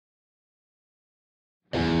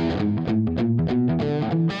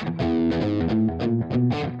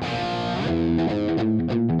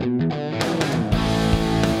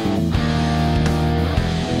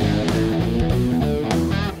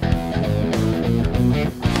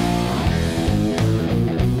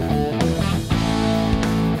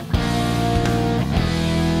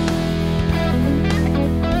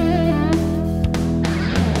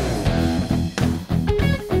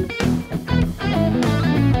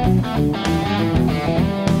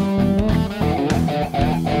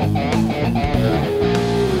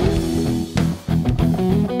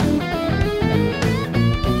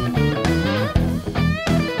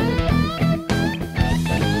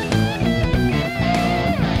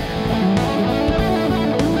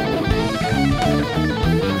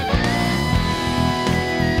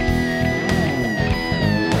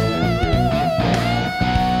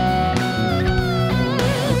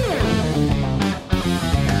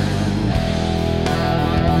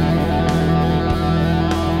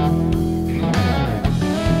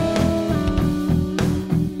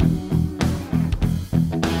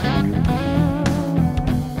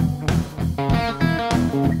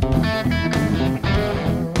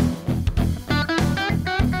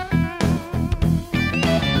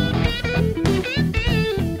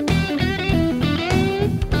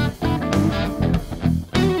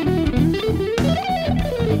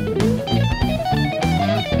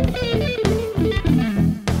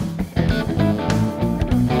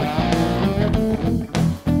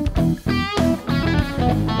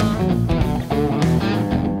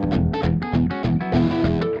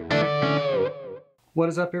What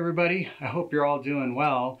is up, everybody? I hope you're all doing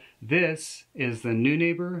well. This is the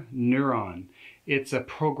Neunaber Neuron. It's a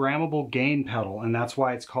programmable gain pedal, and that's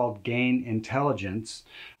why it's called Gain Intelligence.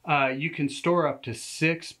 You can store up to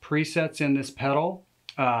 6 presets in this pedal,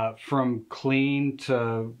 from clean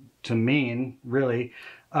to mean, really,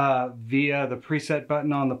 via the preset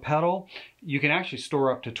button on the pedal. You can actually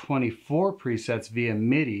store up to 24 presets via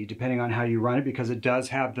MIDI, depending on how you run it, because it does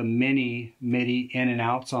have the mini MIDI in and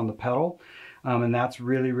outs on the pedal. And that's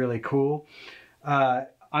really, really cool. I'm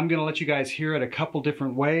going to let you guys hear it a couple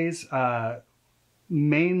different ways,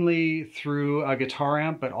 mainly through a guitar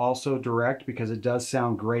amp, but also direct, because it does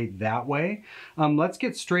sound great that way. Let's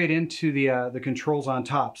get straight into the controls on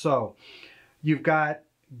top. So you've got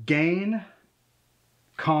gain,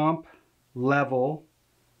 comp, level,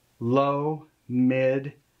 low,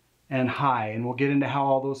 mid, and high, and we'll get into how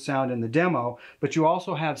all those sound in the demo. But you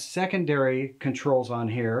also have secondary controls on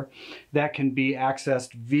here that can be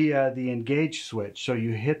accessed via the engage switch. So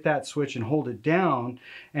you hit that switch and hold it down,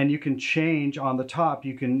 and you can change on the top.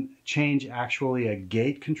 You can change actually a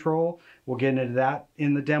gate control. We'll get into that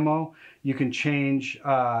in the demo. You can change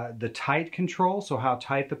the tight control, so how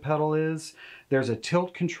tight the pedal is. There's a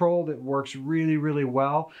tilt control that works really, really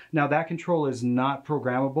well. Now that control is not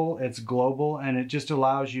programmable, it's global, and it just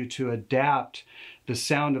allows you to adapt the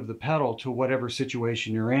sound of the pedal to whatever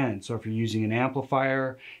situation you're in. So if you're using an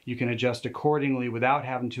amplifier, you can adjust accordingly without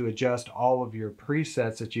having to adjust all of your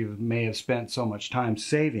presets that you may have spent so much time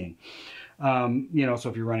saving. You know, so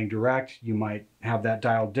if you're running direct, you might have that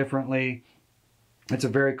dialed differently. It's a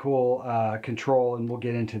very cool control, and we'll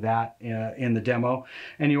get into that in the demo.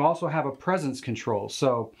 And you also have a presence control,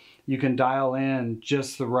 so you can dial in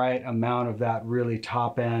just the right amount of that really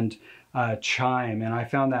top end chime, and I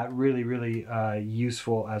found that really, really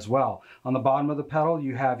useful as well. On the bottom of the pedal,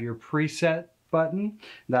 you have your preset button.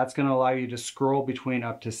 That's going to allow you to scroll between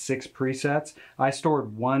up to 6 presets. I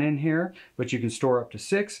stored 1 in here, but you can store up to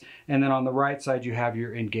 6. And then on the right side, you have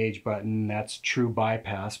your engage button. That's true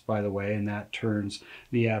bypass, by the way, and that turns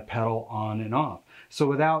the pedal on and off. So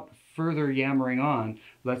without further yammering on,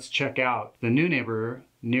 let's check out the Neunaber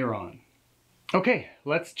Neuron. Okay,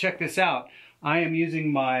 let's check this out. I am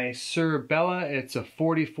using my Shure Bella. It's a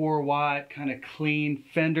 44 watt kind of clean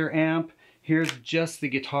Fender amp. Here's just the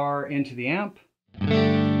guitar into the amp.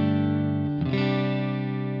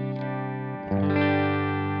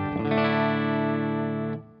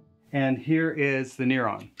 And here is the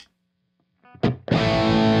Neuron.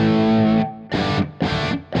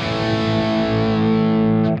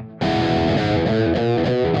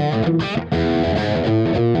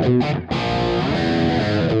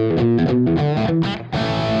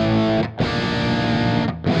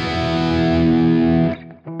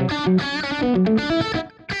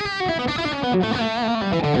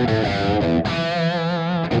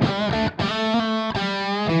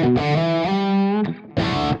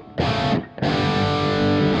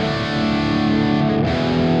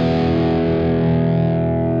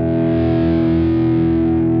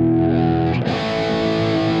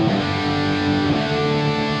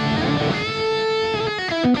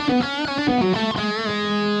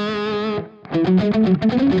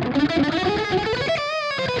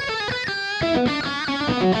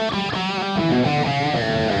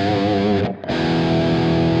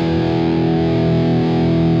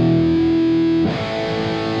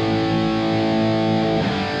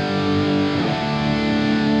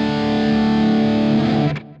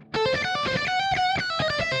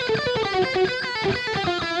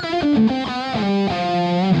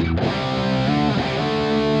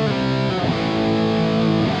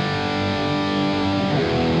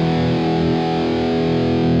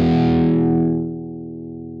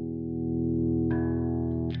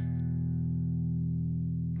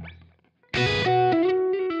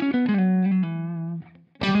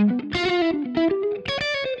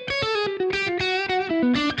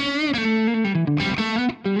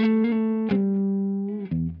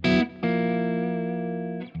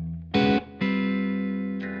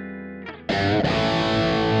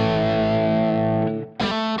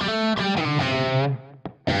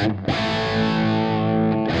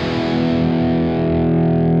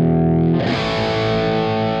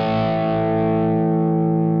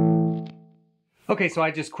 Okay, so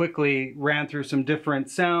I just quickly ran through some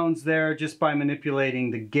different sounds there just by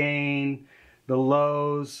manipulating the gain, the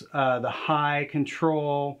lows, the high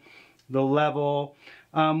control, the level.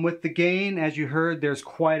 With the gain, as you heard, there's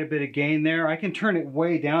quite a bit of gain there. I can turn it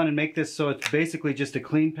way down and make this so it's basically just a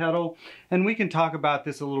clean pedal. And we can talk about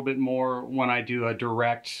this a little bit more when I do a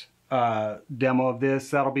direct demo of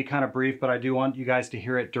this. That'll be kind of brief, but I do want you guys to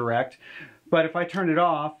hear it direct. But if I turn it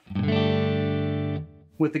off,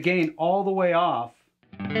 with the gain all the way off,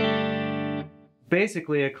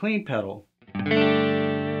 basically a clean pedal.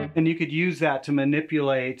 And you could use that to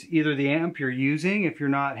manipulate either the amp you're using if you're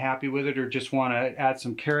not happy with it or just want to add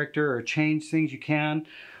some character or change things, you can.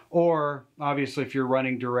 Or obviously if you're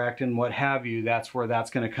running direct and what have you, that's where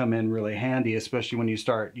that's going to come in really handy, especially when you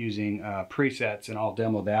start using presets, and I'll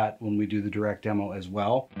demo that when we do the direct demo as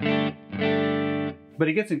well. But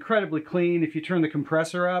it gets incredibly clean. If you turn the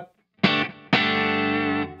compressor up,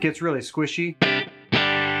 gets really squishy.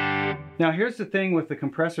 Now here's the thing with the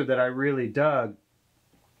compressor that I really dug,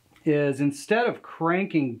 is instead of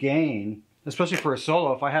cranking gain, especially for a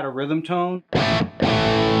solo, if I had a rhythm tone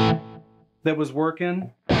that was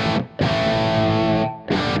working,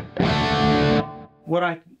 what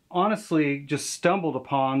I honestly just stumbled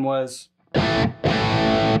upon was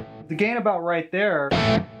the gain about right there.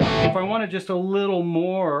 If I wanted just a little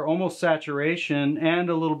more, almost saturation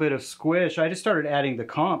and a little bit of squish, I just started adding the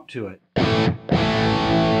comp to it.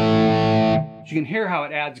 You can hear how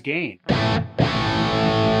it adds gain.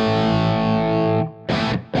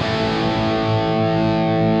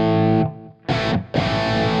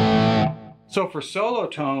 So for solo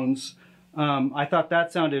tones, I thought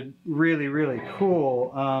that sounded really, really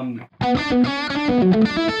cool.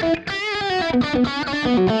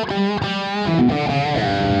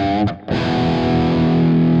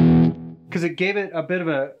 Because it gave it a bit of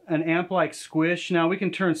an amp-like squish. Now we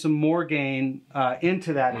can turn some more gain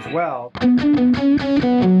into that as well.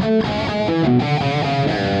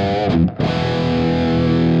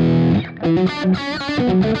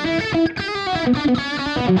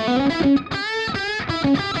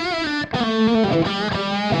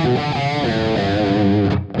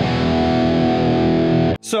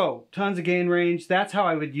 So, tons of gain range. That's how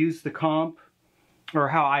I would use the comp, or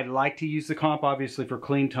how I'd like to use the comp. Obviously for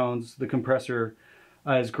clean tones, the compressor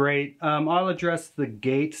is great. I'll address the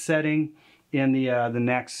gate setting in the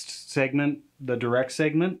next segment, the direct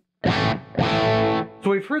segment. So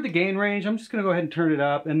we've heard the gain range. I'm just going to go ahead and turn it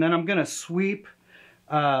up, and then I'm going to sweep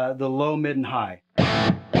the low, mid, and high.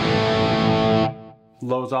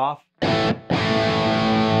 Lows off.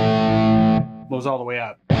 Lows all the way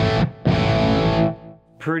up.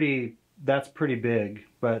 That's pretty big,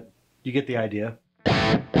 but you get the idea.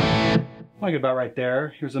 Like about right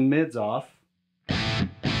there. Here's a mids off.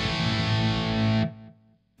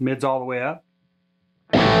 Mids all the way up.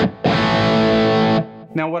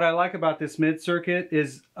 Now what I like about this mid circuit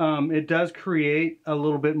is it does create a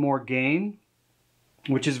little bit more gain,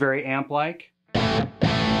 which is very amp-like.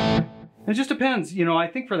 It just depends, you know, I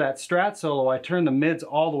think for that Strat solo I turned the mids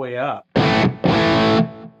all the way up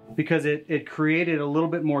because it created a little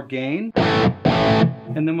bit more gain.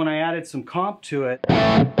 And then when I added some comp to it,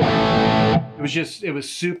 it was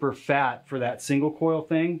super fat for that single coil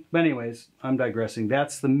thing. But anyways, I'm digressing.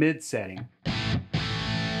 That's the mid setting.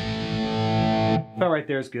 About right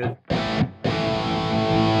there is good.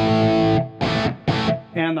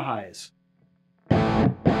 And the highs.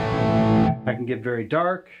 I can get very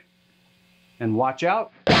dark and watch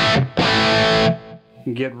out.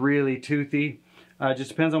 And get really toothy. Just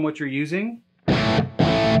depends on what you're using.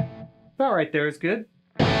 About right there is good.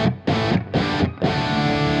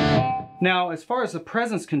 Now, as far as the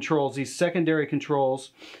presence controls, these secondary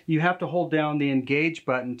controls, you have to hold down the engage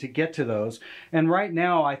button to get to those. And right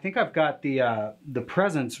now, I think I've got the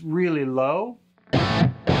presence really low.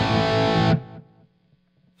 So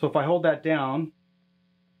if I hold that down,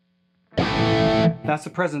 that's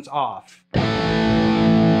the presence off.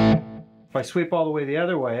 If I sweep all the way the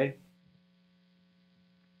other way,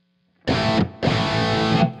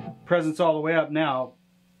 presence all the way up now.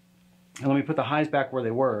 And let me put the highs back where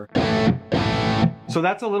they were. So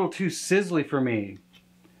that's a little too sizzly for me.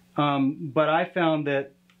 But I found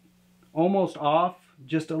that almost off,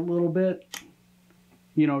 just a little bit,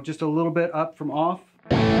 you know, just a little bit up from off,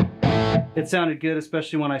 it sounded good,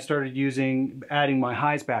 especially when I started adding my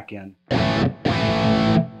highs back in.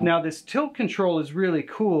 Now this tilt control is really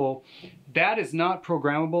cool. That is not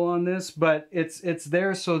programmable on this, but it's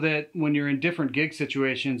there so that when you're in different gig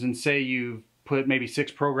situations and say you've put maybe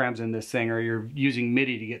 6 programs in this thing, or you're using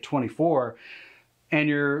MIDI to get 24, and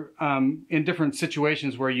you're in different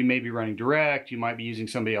situations where you may be running direct, you might be using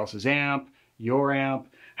somebody else's amp, your amp,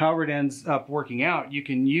 however it ends up working out, you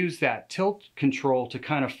can use that tilt control to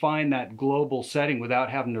kind of find that global setting without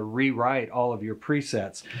having to rewrite all of your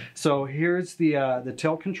presets. So here's the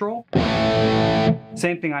tilt control.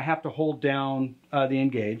 Same thing, I have to hold down the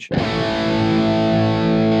engage.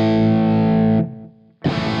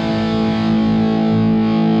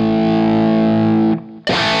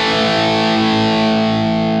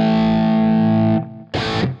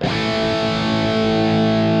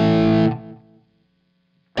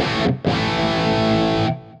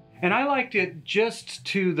 And I liked it just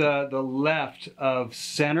to the left of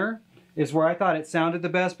center is where I thought it sounded the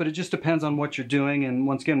best, but it just depends on what you're doing and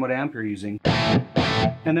once again what amp you're using.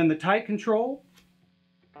 And then the tight control.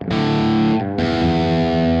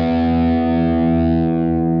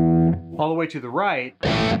 All the way to the right,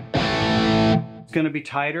 it's going to be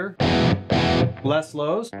tighter, less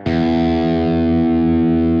lows.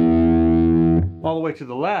 All the way to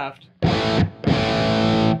the left,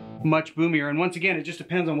 much boomier. And once again, it just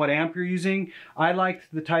depends on what amp you're using. I liked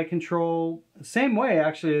the tight control same way,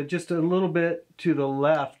 actually, just a little bit to the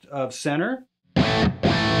left of center.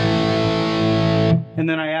 And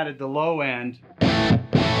then I added the low end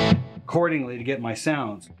accordingly to get my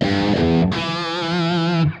sounds.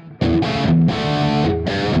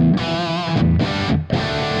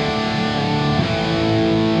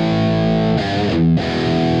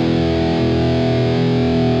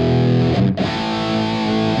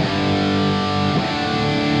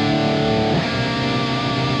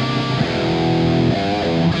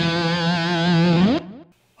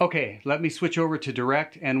 Okay, let me switch over to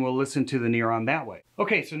direct and we'll listen to the Neuron that way.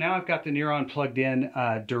 Okay, so now I've got the Neuron plugged in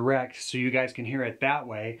direct so you guys can hear it that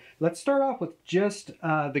way. Let's start off with just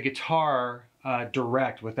the guitar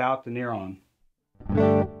direct without the Neuron.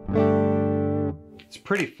 It's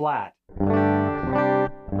pretty flat.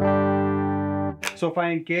 So if I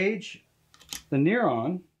engage the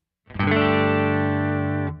Neuron,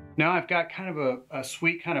 now I've got kind of a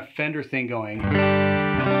sweet kind of Fender thing going.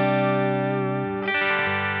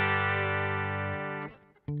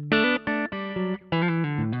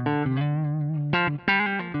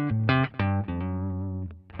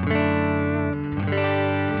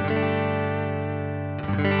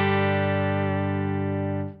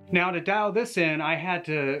 Now to dial this in, I had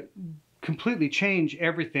to completely change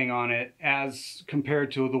everything on it as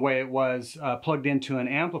compared to the way it was plugged into an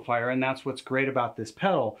amplifier, and that's what's great about this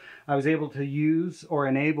pedal. I was able to use or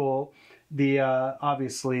enable the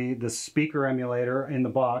obviously the speaker emulator in the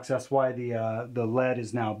box. That's why the LED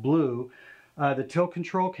is now blue. The tilt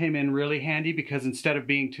control came in really handy because instead of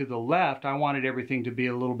being to the left, I wanted everything to be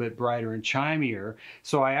a little bit brighter and chimier,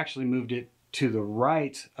 so I actually moved it to the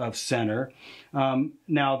right of center.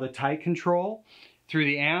 Now the tight control through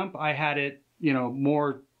the amp, I had it, you know,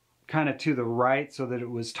 more kind of to the right so that it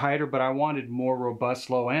was tighter, but I wanted more robust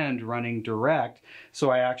low end running direct, so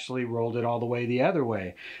I actually rolled it all the way the other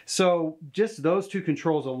way. So just those two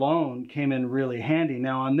controls alone came in really handy.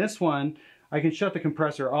 Now on this one, I can shut the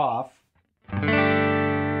compressor off,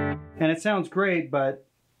 and it sounds great, but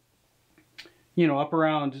you know, up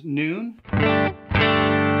around noon,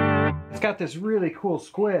 it's got this really cool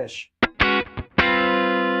squish.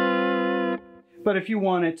 But if you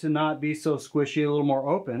want it to not be so squishy, a little more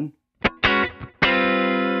open,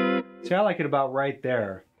 see, I like it about right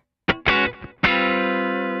there.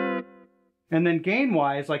 And then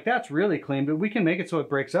gain-wise, like that's really clean, but we can make it so it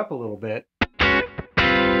breaks up a little bit.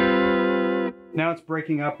 Now it's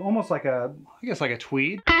breaking up almost like I guess like a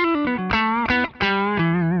tweed.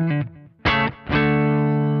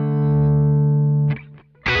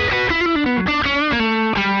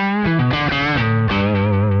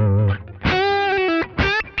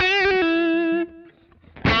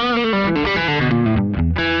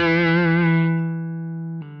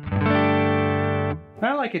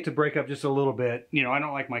 like it to break up just a little bit. You know, I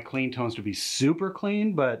don't like my clean tones to be super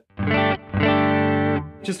clean, but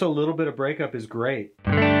just a little bit of breakup is great.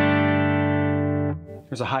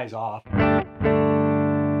 There's a highs off.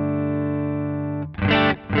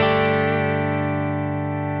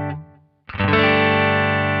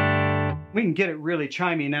 We can get it really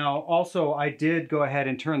chimey. Now, also, I did go ahead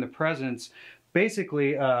and turn the presence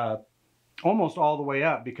basically almost all the way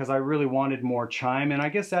up because I really wanted more chime, and I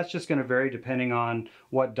guess that's just going to vary depending on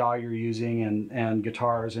what DAW you're using and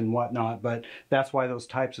guitars and whatnot, but that's why those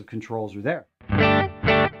types of controls are there.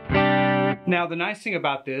 Now, the nice thing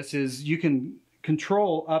about this is you can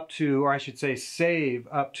control up to, or I should say save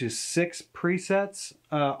up to 6 presets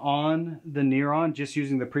on the Neuron just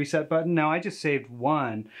using the preset button. Now I just saved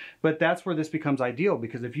 1, but that's where this becomes ideal,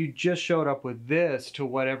 because if you just showed up with this to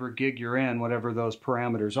whatever gig you're in, whatever those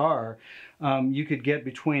parameters are, you could get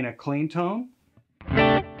between a clean tone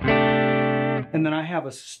and then I have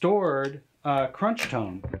a stored crunch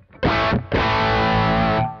tone.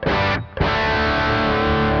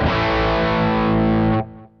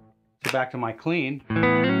 Back to my clean.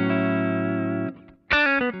 Now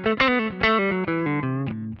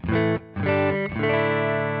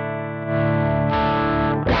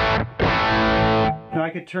I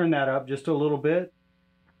could turn that up just a little bit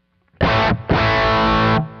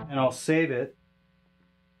and I'll save it.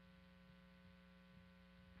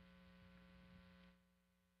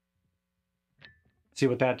 See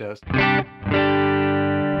what that does.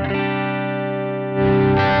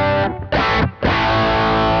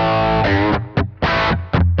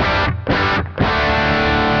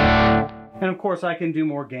 And of course I can do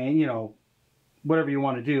more gain, you know, whatever you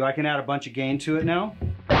want to do. I can add a bunch of gain to it now.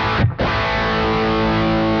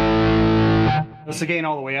 That's the gain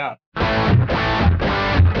all the way up.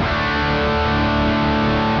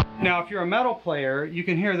 Now if you're a metal player, you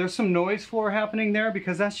can hear there's some noise floor happening there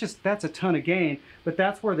because that's a ton of gain, but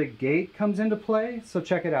that's where the gate comes into play, so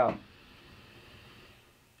check it out.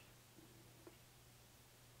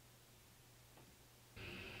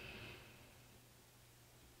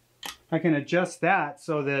 I can adjust that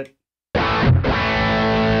so that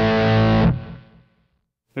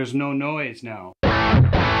there's no noise now.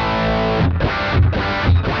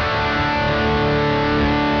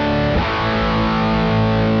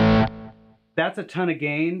 That's a ton of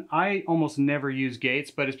gain. I almost never use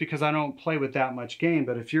gates, but it's because I don't play with that much gain.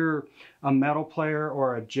 But if you're a metal player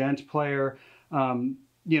or a gent player,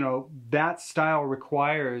 you know, that style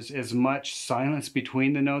requires as much silence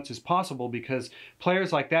between the notes as possible, because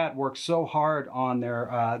players like that work so hard on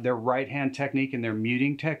their right hand technique and their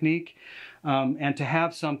muting technique, and to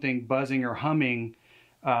have something buzzing or humming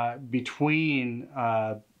between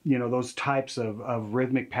you know, those types of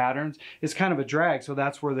rhythmic patterns is kind of a drag. So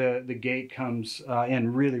that's where the gate comes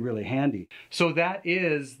in really handy. So that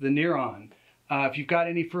is the Neuron. If you've got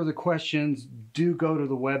any further questions, do go to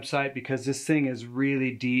the website because this thing is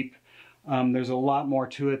really deep. There's a lot more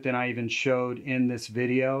to it than I even showed in this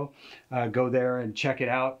video. Go there and check it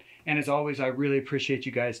out. And as always, I really appreciate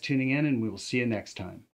you guys tuning in, and we will see you next time.